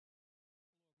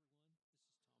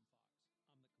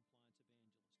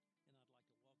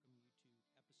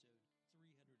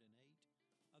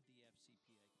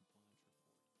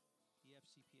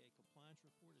FCPA Compliance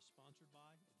Report is sponsored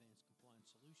by Advanced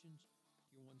Compliance Solutions,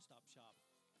 your one-stop shop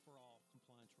for all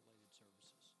compliance-related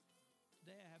services.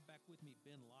 Today I have back with me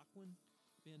Ben Lockwood.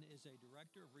 Ben is a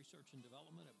Director of Research and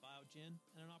Development at Biogen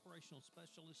and an operational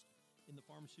specialist in the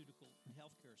pharmaceutical and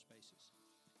healthcare spaces.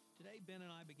 Today, Ben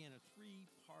and I began a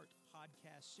three-part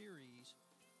podcast series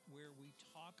where we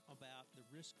talk about the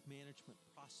risk management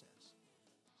process.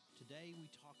 Today,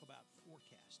 we talk about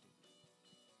forecasting.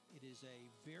 It is a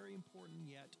very important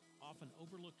yet often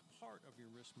overlooked part of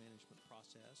your risk management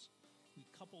process. We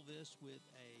couple this with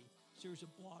a series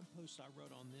of blog posts I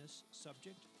wrote on this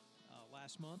subject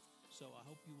last month, so I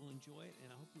hope you will enjoy it,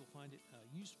 and I hope you'll find it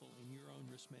useful in your own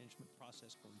risk management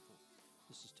process going forward.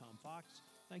 This is Tom Fox.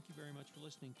 Thank you very much for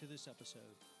listening to this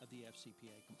episode of the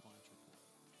FCPA Compliance Report.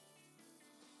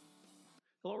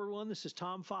 Hello, everyone. This is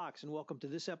Tom Fox, and welcome to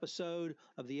this episode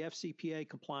of the FCPA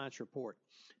Compliance Report.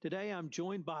 Today, I'm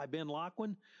joined by Ben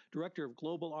Lockwood, Director of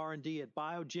Global R&D at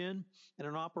Biogen and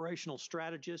an operational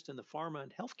strategist in the pharma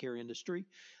and healthcare industry.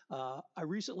 I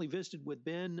recently visited with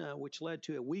Ben, which led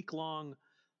to a week-long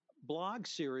blog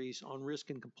series on risk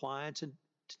and compliance, and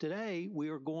today we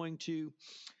are going to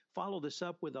follow this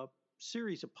up with a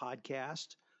series of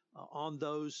podcasts on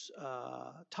those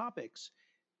topics.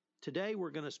 Today, we're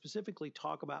going to specifically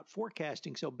talk about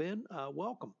forecasting. So, Ben,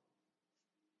 welcome.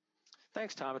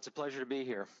 Thanks, Tom. It's a pleasure to be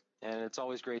here, and it's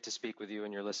always great to speak with you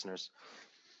and your listeners.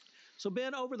 So,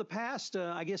 Ben, over the past,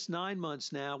 9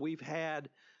 months now, we've had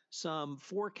some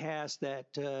forecasts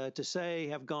that, to say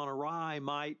have gone awry,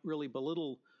 might really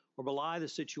belittle or belie the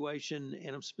situation,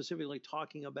 and I'm specifically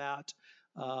talking about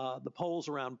the polls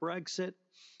around Brexit,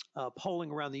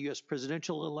 polling around the U.S.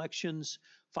 presidential elections,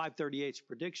 538's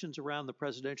predictions around the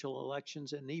presidential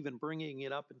elections, and even bringing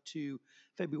it up into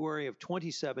February of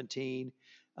 2017.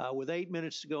 With 8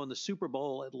 minutes to go in the Super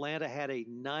Bowl, Atlanta had a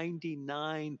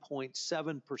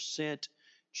 99.7%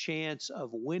 chance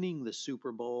of winning the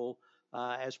Super Bowl,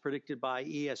 as predicted by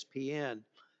ESPN.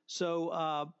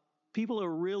 So people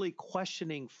are really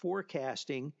questioning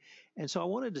forecasting. And so I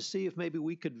wanted to see if maybe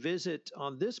we could visit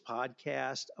on this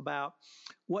podcast about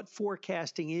what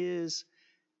forecasting is,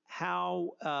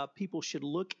 how people should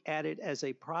look at it as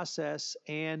a process,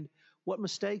 and what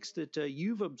mistakes that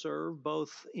you've observed,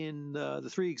 both in the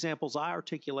three examples I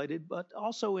articulated, but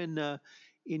also in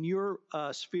your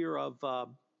sphere of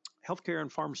healthcare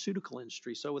and pharmaceutical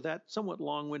industry. So with that somewhat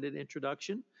long-winded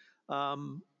introduction,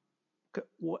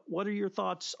 what are your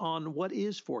thoughts on what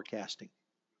is forecasting?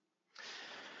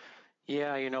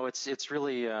 Yeah, it's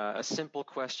really a simple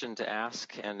question to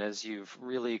ask, and as you've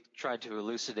really tried to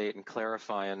elucidate and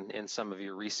clarify in some of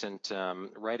your recent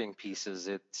writing pieces,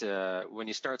 when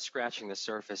you start scratching the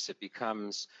surface, it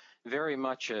becomes very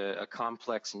much a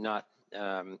complex nut.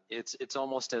 It's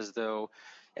almost as though,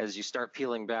 as you start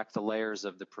peeling back the layers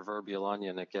of the proverbial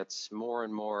onion, it gets more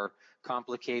and more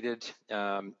complicated,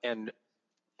 and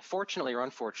fortunately or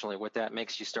unfortunately, what that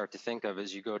makes you start to think of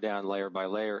as you go down layer by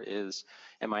layer is,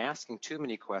 am I asking too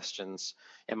many questions?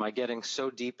 Am I getting so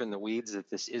deep in the weeds that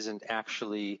this isn't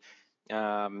actually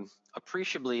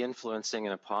appreciably influencing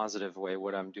in a positive way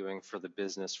what I'm doing for the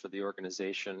business, for the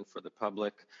organization, for the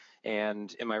public?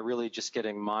 And am I really just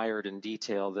getting mired in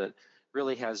detail that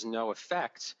really has no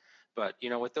effect? But,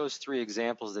 with those three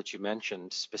examples that you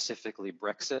mentioned, specifically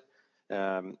Brexit,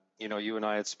 you and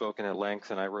I had spoken at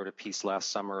length, and I wrote a piece last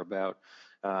summer about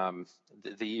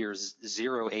the years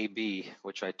 0 AB,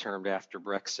 which I termed after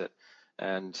Brexit,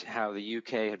 and how the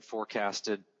UK had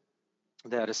forecasted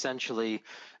that essentially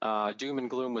doom and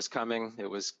gloom was coming. It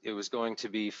was going to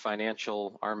be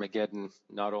financial Armageddon,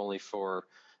 not only for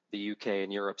the UK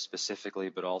and Europe specifically,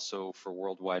 but also for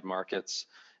worldwide markets.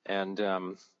 And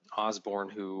Osborne,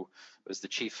 who was the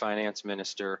chief finance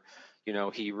minister,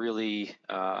 he really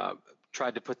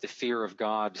tried to put the fear of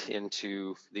God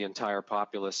into the entire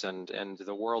populace and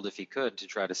the world, if he could, to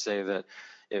try to say that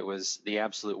it was the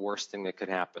absolute worst thing that could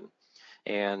happen.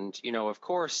 And, of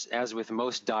course, as with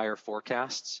most dire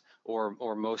forecasts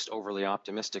or most overly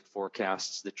optimistic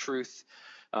forecasts, the truth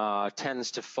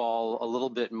tends to fall a little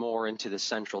bit more into the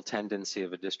central tendency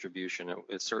of a distribution.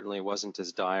 It certainly wasn't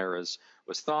as dire as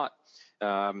was thought.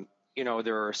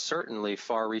 There are certainly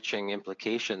far-reaching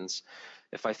implications.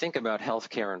 If I think about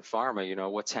healthcare and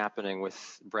pharma, what's happening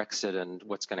with Brexit and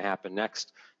what's going to happen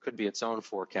next could be its own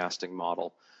forecasting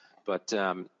model. But,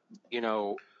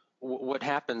 what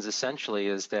happens essentially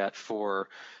is that for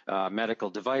medical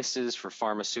devices, for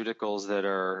pharmaceuticals that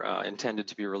are intended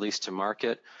to be released to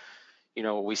market,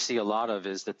 what we see a lot of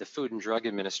is that the Food and Drug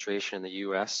Administration in the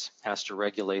U.S. has to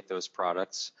regulate those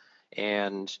products.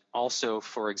 And also,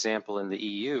 for example, in the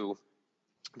EU,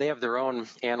 they have their own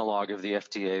analog of the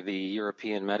FDA, the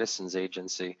European Medicines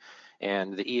Agency,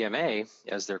 and the EMA,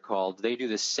 as they're called. They do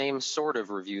the same sort of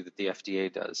review that the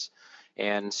FDA does.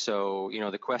 And so,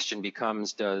 the question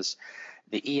becomes, does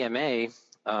the EMA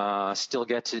still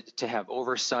get to have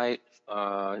oversight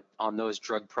on those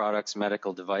drug products,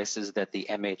 medical devices that the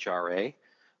MHRA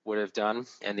would have done?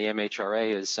 And the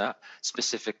MHRA is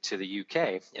specific to the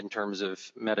UK in terms of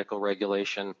medical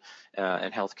regulation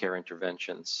and healthcare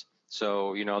interventions.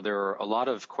 So, there are a lot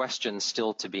of questions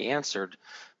still to be answered.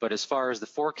 But as far as the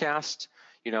forecast,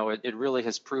 it really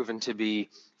has proven to be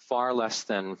far less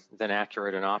than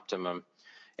accurate and optimum.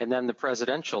 And then the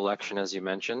presidential election, as you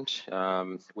mentioned,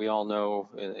 we all know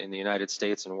in the United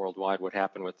States and worldwide what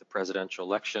happened with the presidential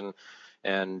election.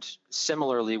 And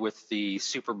similarly with the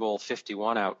Super Bowl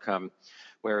 51 outcome,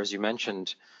 where, as you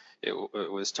mentioned, it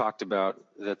was talked about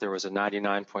that there was a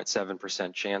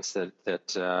 99.7% chance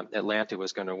that Atlanta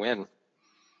was going to win.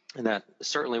 And that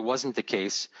certainly wasn't the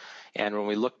case. And when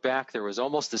we look back, there was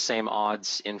almost the same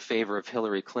odds in favor of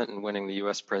Hillary Clinton winning the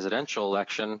U.S. presidential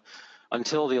election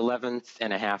until the 11th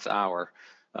and a half hour,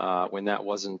 when that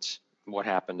wasn't what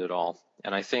happened at all.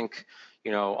 And I think,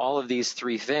 all of these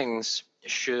three things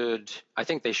should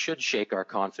shake our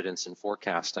confidence in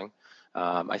forecasting.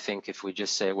 I think if we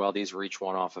just say, well, these were each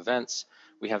one-off events,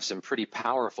 we have some pretty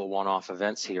powerful one-off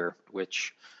events here,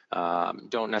 which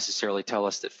don't necessarily tell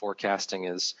us that forecasting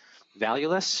is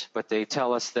valueless, but they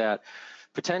tell us that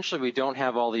potentially we don't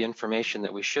have all the information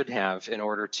that we should have in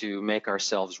order to make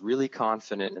ourselves really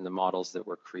confident in the models that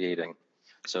we're creating.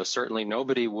 So certainly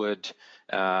nobody would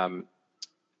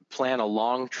plan a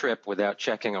long trip without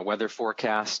checking a weather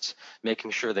forecast,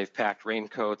 making sure they've packed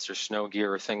raincoats or snow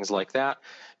gear or things like that,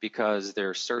 because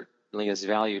there certainly is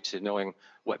value to knowing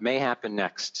what may happen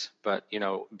next. But,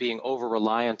 being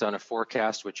over-reliant on a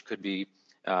forecast, which could be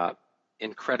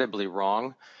incredibly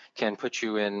wrong, can put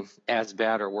you in as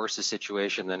bad or worse a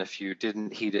situation than if you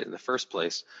didn't heed it in the first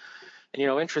place. And,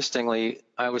 interestingly,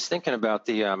 I was thinking about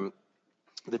the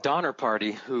Donner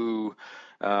Party, who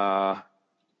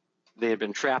they had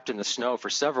been trapped in the snow for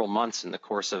several months in the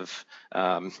course of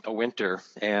a winter.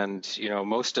 And,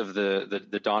 most of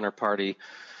the Donner Party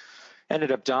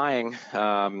ended up dying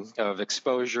of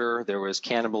exposure. There was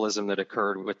cannibalism that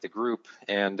occurred with the group.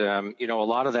 And, a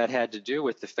lot of that had to do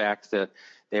with the fact that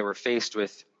they were faced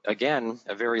with, again,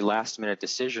 a very last-minute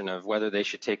decision of whether they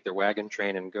should take their wagon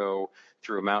train and go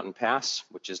through a mountain pass,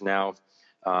 which is now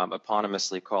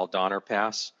eponymously called Donner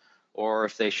Pass, or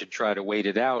if they should try to wait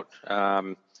it out.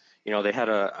 They had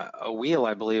a wheel,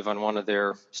 I believe, on one of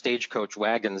their stagecoach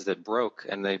wagons that broke,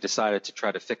 and they decided to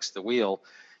try to fix the wheel.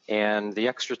 And the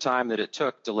extra time that it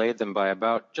took delayed them by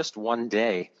about just one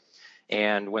day.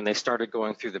 And when they started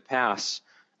going through the pass,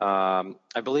 I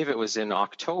believe it was in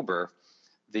October,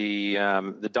 the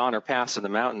Donner Pass in the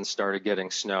mountains started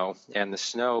getting snow, and the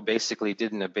snow basically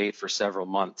didn't abate for several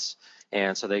months.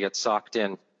 And so they get socked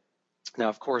in. Now,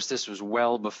 of course, this was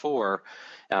well before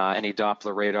any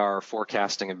Doppler radar or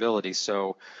forecasting ability.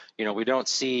 So, we don't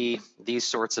see these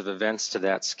sorts of events to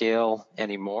that scale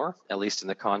anymore, at least in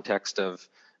the context of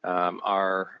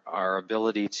our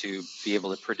ability to be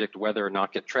able to predict whether or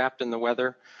not get trapped in the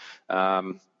weather.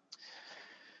 But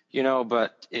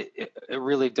it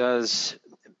really does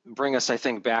bring us, I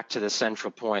think, back to the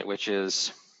central point, which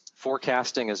is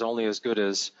forecasting is only as good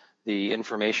as the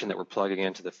information that we're plugging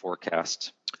into the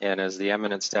forecast. And as the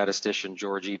eminent statistician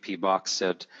George E.P. Box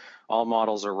said, all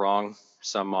models are wrong,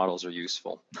 some models are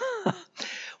useful.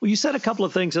 Well, you said a couple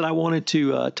of things that I wanted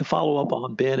to follow up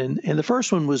on, Ben. And the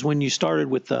first one was when you started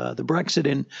with the Brexit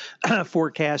and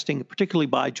forecasting, particularly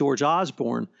by George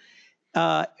Osborne.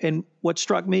 And what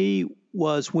struck me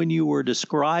was when you were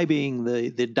describing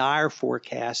the dire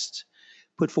forecasts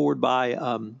put forward by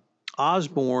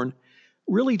Osborne,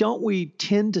 really don't we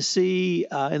tend to see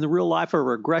in the real life a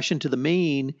regression to the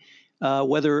mean,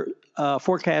 whether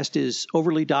forecast is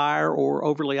overly dire or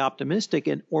overly optimistic,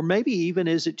 or maybe even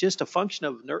is it just a function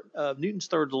of Newton's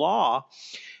third law,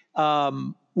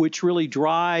 which really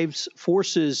drives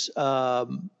forces or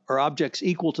objects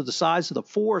equal to the size of the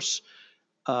force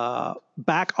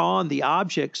back on the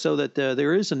object so that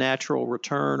there is a natural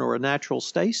return or a natural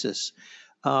stasis.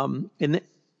 And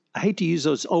I hate to use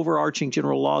those overarching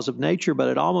general laws of nature, but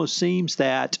it almost seems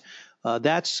that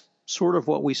that's sort of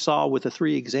what we saw with the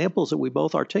three examples that we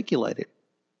both articulated.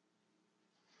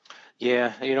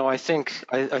 Yeah, I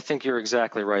think you're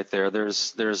exactly right there.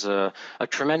 There's a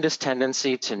tremendous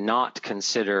tendency to not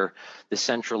consider the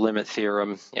central limit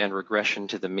theorem and regression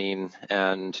to the mean.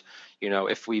 And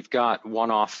if we've got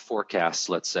one-off forecasts,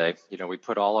 let's say, we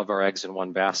put all of our eggs in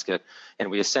one basket, and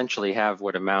we essentially have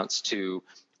what amounts to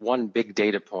one big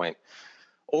data point.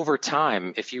 Over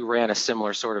time, if you ran a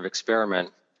similar sort of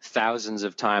experiment thousands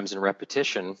of times in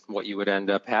repetition, what you would end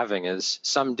up having is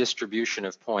some distribution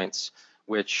of points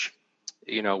which,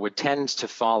 you know, would tend to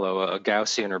follow a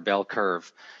Gaussian or bell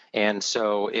curve. And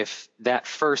so if that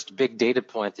first big data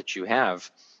point that you have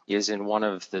is in one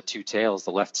of the two tails,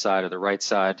 the left side or the right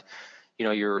side, you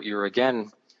know, you're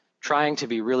again trying to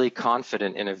be really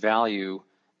confident in a value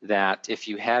that if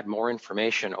you had more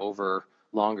information over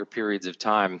longer periods of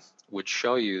time would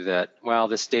show you that, well,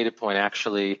 this data point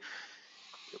actually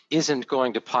isn't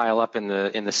going to pile up in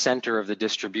the center of the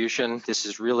distribution. This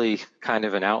is really kind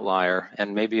of an outlier,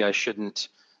 and maybe I shouldn't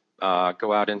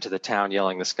go out into the town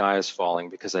yelling the sky is falling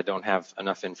because I don't have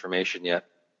enough information yet.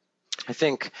 I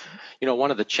think, you know, one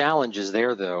of the challenges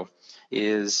there, though,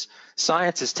 is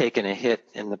science has taken a hit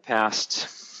in the past,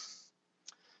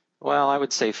 well, I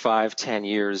would say 5, 10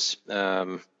 years,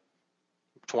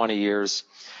 20 years.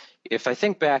 If I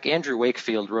think back, Andrew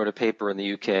Wakefield wrote a paper in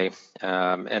the UK,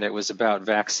 and it was about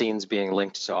vaccines being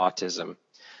linked to autism.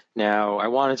 Now, I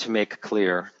wanted to make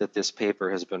clear that this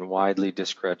paper has been widely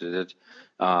discredited.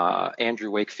 Andrew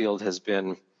Wakefield has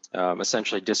been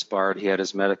essentially disbarred. He had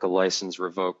his medical license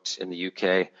revoked in the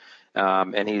UK,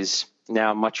 and he's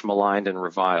now much maligned and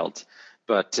reviled.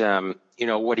 But, you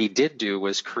know, what he did do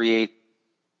was create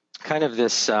kind of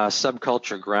this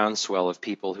subculture groundswell of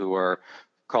people who are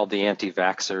called the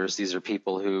anti-vaxxers. These are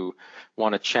people who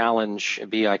want to challenge,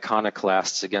 be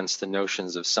iconoclasts against the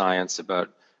notions of science about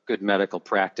good medical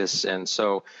practice. And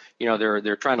so, you know,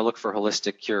 they're trying to look for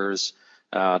holistic cures.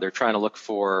 They're trying to look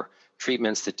for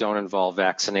treatments that don't involve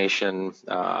vaccination,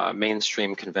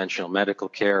 mainstream conventional medical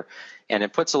care, and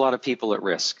it puts a lot of people at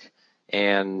risk.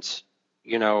 And,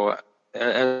 you know,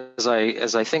 as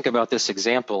I think about this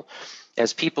example,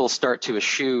 as people start to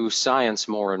eschew science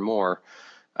more and more,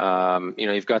 you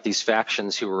know, you've got these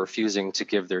factions who are refusing to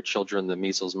give their children the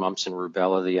measles, mumps, and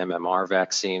rubella, the MMR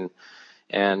vaccine.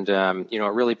 And, you know,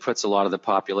 it really puts a lot of the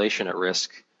population at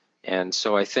risk. And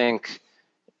so I think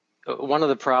one of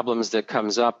the problems that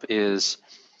comes up is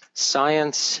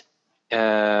science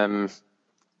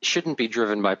shouldn't be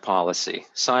driven by policy.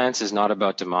 Science is not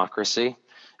about democracy.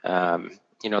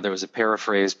 You know, there was a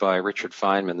paraphrase by Richard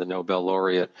Feynman, the Nobel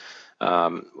laureate,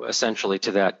 essentially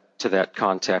to that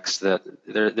context that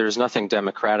there's nothing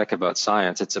democratic about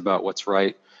science. It's about what's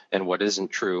right and what isn't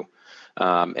true.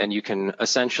 And you can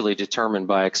essentially determine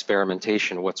by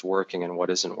experimentation what's working and what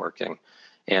isn't working.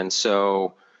 And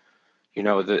so, you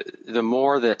know, the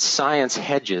more that science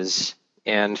hedges,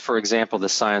 and for example, the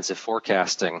science of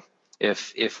forecasting,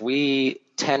 if we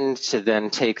tend to then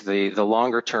take the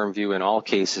longer term view in all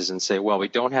cases and say, well, we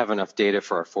don't have enough data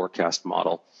for our forecast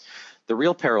model, the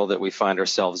real peril that we find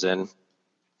ourselves in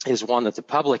is one that the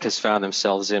public has found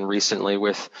themselves in recently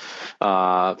with,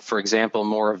 for example,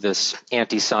 more of this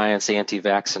anti-science,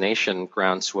 anti-vaccination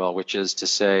groundswell, which is to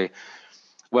say,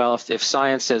 well, if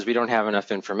science says we don't have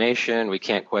enough information, we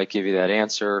can't quite give you that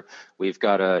answer, we've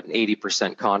got an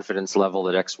 80% confidence level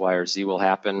that X, Y, or Z will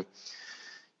happen.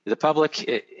 The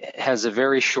public has a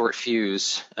very short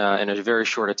fuse and a very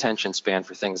short attention span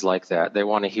for things like that. They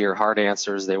want to hear hard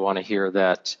answers. They want to hear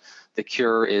that the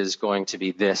cure is going to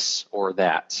be this or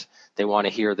that. They want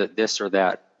to hear that this or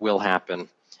that will happen.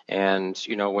 And,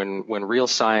 you know, when real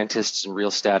scientists and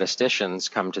real statisticians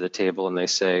come to the table and they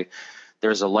say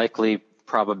there's a likely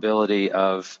probability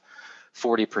of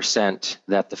 40%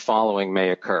 that the following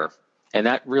may occur, and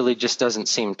that really just doesn't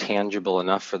seem tangible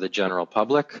enough for the general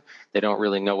public. They don't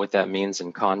really know what that means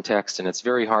in context, and it's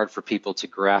very hard for people to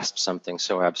grasp something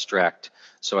so abstract.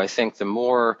 So I think the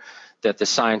more that the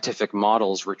scientific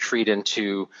models retreat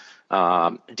into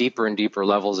deeper and deeper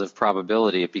levels of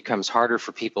probability, it becomes harder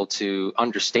for people to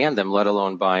understand them, let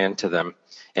alone buy into them.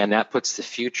 And that puts the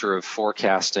future of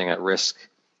forecasting at risk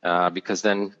because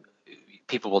then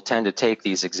people will tend to take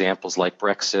these examples like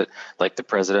Brexit, like the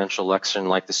presidential election,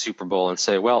 like the Super Bowl, and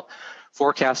say, well,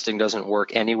 forecasting doesn't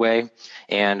work anyway,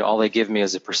 and all they give me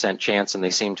is a % chance, and they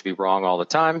seem to be wrong all the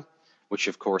time, which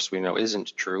of course we know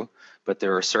isn't true, but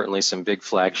there are certainly some big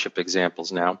flagship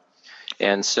examples now.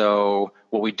 And so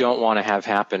what we don't want to have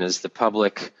happen is the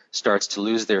public starts to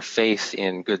lose their faith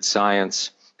in good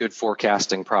science, good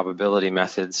forecasting probability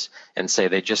methods, and say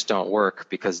they just don't work,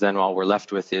 because then all we're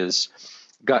left with is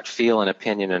gut feel and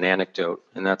opinion and anecdote,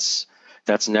 and that's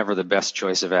never the best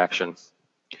choice of action.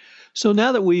 So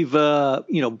now that we've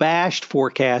bashed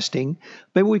forecasting,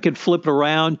 maybe we could flip it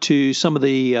around to some of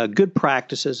the good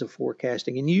practices of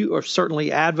forecasting. And you are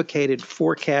certainly advocated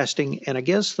forecasting. And I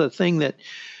guess the thing that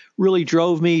really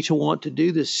drove me to want to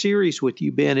do this series with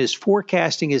you, Ben, is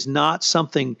forecasting is not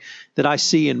something that I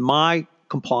see in my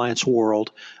compliance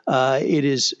world.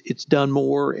 It's done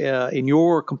more in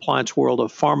your compliance world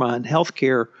of pharma and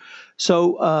healthcare.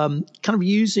 So kind of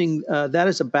using that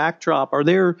as a backdrop, are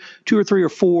there 2 or 3 or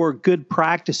 4 good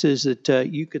practices that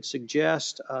you could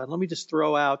suggest? Let me just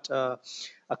throw out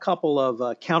a couple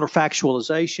of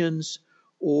counterfactualizations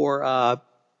or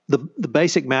the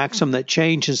basic maxim that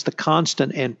change is the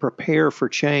constant and prepare for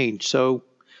change. So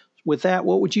with that,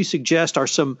 what would you suggest are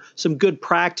some good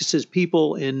practices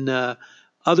people in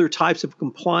other types of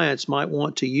compliance might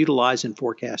want to utilize in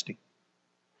forecasting?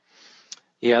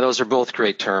 Yeah, those are both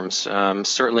great terms.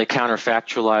 Certainly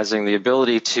counterfactualizing, the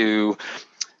ability to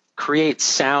create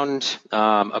sound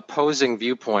opposing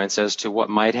viewpoints as to what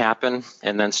might happen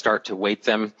and then start to weight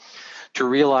them. To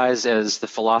realize, as the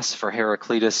philosopher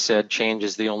Heraclitus said, change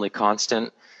is the only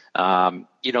constant.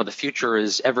 The future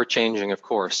is ever changing, of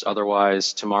course.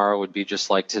 Otherwise, tomorrow would be just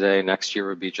like today. Next year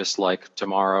would be just like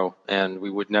tomorrow. And we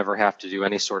would never have to do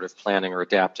any sort of planning or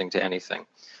adapting to anything.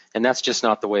 And that's just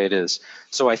not the way it is.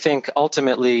 So I think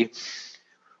ultimately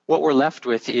what we're left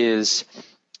with is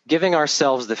giving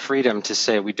ourselves the freedom to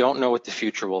say we don't know what the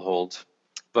future will hold.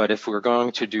 But if we're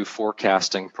going to do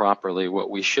forecasting properly, what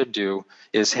we should do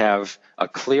is have a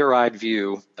clear-eyed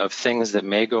view of things that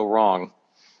may go wrong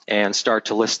and start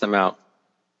to list them out.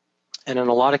 And in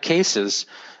a lot of cases,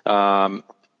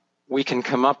 we can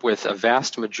come up with a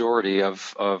vast majority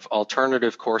of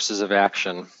alternative courses of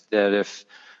action that if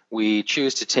we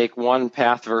choose to take one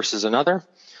path versus another,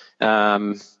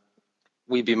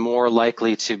 we'd be more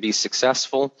likely to be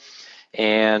successful.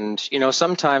 And,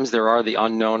 sometimes there are the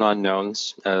unknown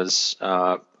unknowns, as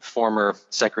former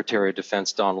Secretary of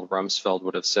Defense Donald Rumsfeld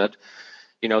would have said.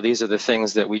 These are the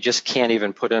things that we just can't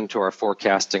even put into our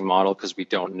forecasting model because we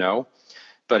don't know.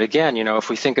 But again, if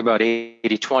we think about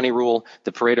 80-20 rule,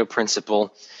 the Pareto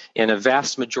principle, in a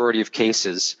vast majority of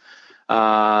cases,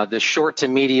 the short to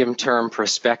medium term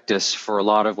prospectus for a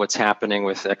lot of what's happening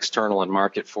with external and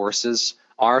market forces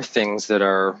are things that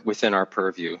are within our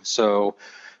purview. So,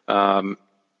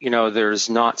 there's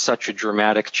not such a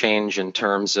dramatic change in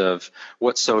terms of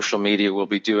what social media will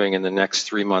be doing in the next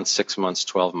 3 months, 6 months,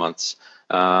 12 months,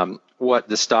 what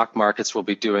the stock markets will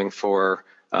be doing for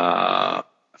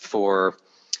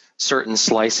certain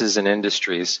slices and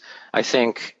industries. I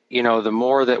think, the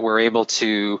more that we're able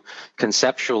to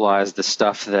conceptualize the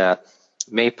stuff that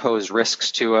may pose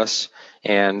risks to us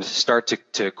and start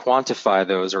to quantify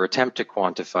those or attempt to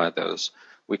quantify those,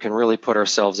 we can really put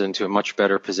ourselves into a much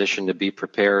better position to be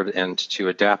prepared and to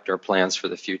adapt our plans for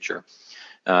the future.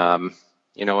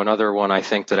 Another one I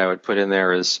think that I would put in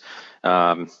there is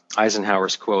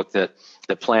Eisenhower's quote that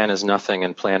the plan is nothing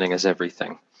and planning is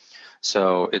everything.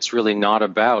 So it's really not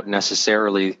about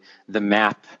necessarily the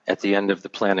map at the end of the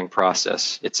planning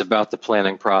process. It's about the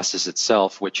planning process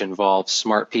itself, which involves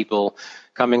smart people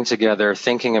coming together,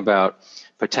 thinking about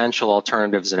potential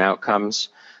alternatives and outcomes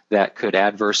that could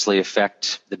adversely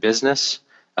affect the business,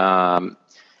 and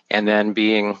then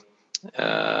being,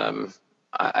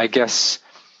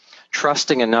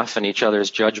 trusting enough in each other's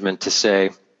judgment to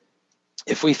say,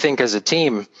 if we think as a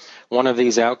team, one of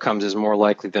these outcomes is more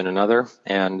likely than another,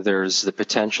 and there's the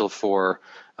potential for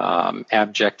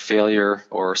abject failure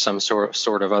or some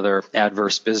sort of other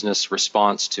adverse business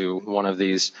response to one of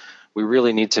these, we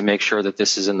really need to make sure that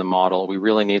this is in the model. We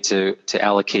really need to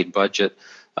allocate budget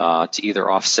to either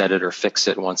offset it or fix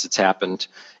it once it's happened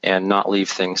and not leave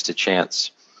things to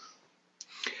chance.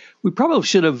 We probably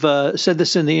should have said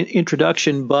this in the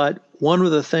introduction, but one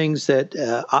of the things that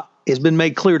has been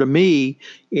made clear to me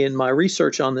in my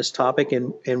research on this topic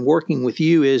and working with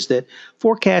you is that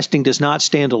forecasting does not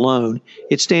stand alone.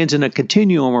 It stands in a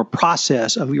continuum or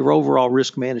process of your overall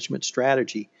risk management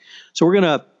strategy. So we're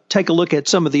going to take a look at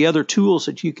some of the other tools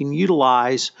that you can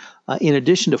utilize in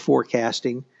addition to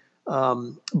forecasting.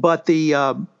 But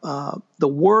the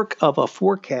work of a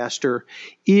forecaster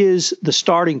is the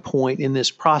starting point in this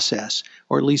process,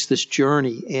 or at least this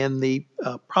journey. And the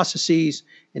processes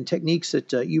and techniques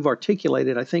that you've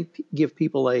articulated, I think, give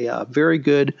people a very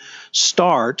good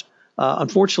start.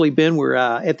 Unfortunately, Ben, we're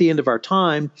at the end of our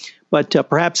time, but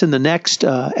perhaps in the next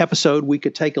episode, we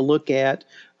could take a look at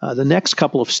the next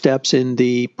couple of steps in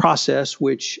the process,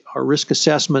 which are risk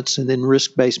assessments and then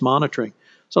risk-based monitoring.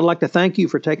 So I'd like to thank you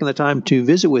for taking the time to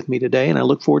visit with me today, and I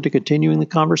look forward to continuing the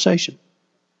conversation.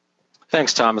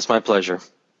 Thanks, Tom. It's my pleasure.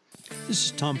 This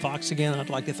is Tom Fox again. I'd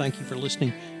like to thank you for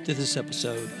listening to this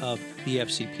episode of the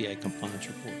FCPA Compliance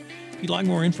Report. If you'd like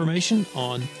more information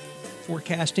on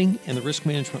forecasting and the risk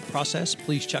management process,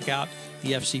 please check out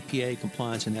the FCPA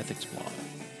Compliance and Ethics blog.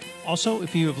 Also,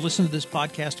 if you have listened to this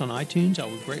podcast on iTunes, I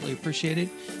would greatly appreciate it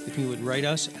if you would rate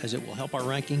us, as it will help our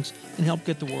rankings and help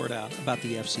get the word out about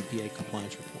the FCPA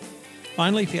Compliance Report.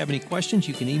 Finally, if you have any questions,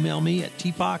 you can email me at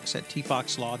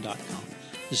tfox@tfoxlaw.com.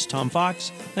 This is Tom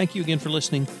Fox. Thank you again for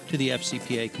listening to the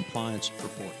FCPA Compliance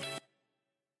Report.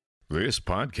 This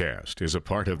podcast is a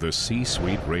part of the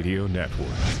C-Suite Radio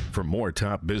Network. For more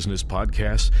top business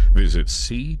podcasts, visit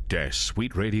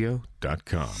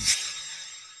c-suiteradio.com.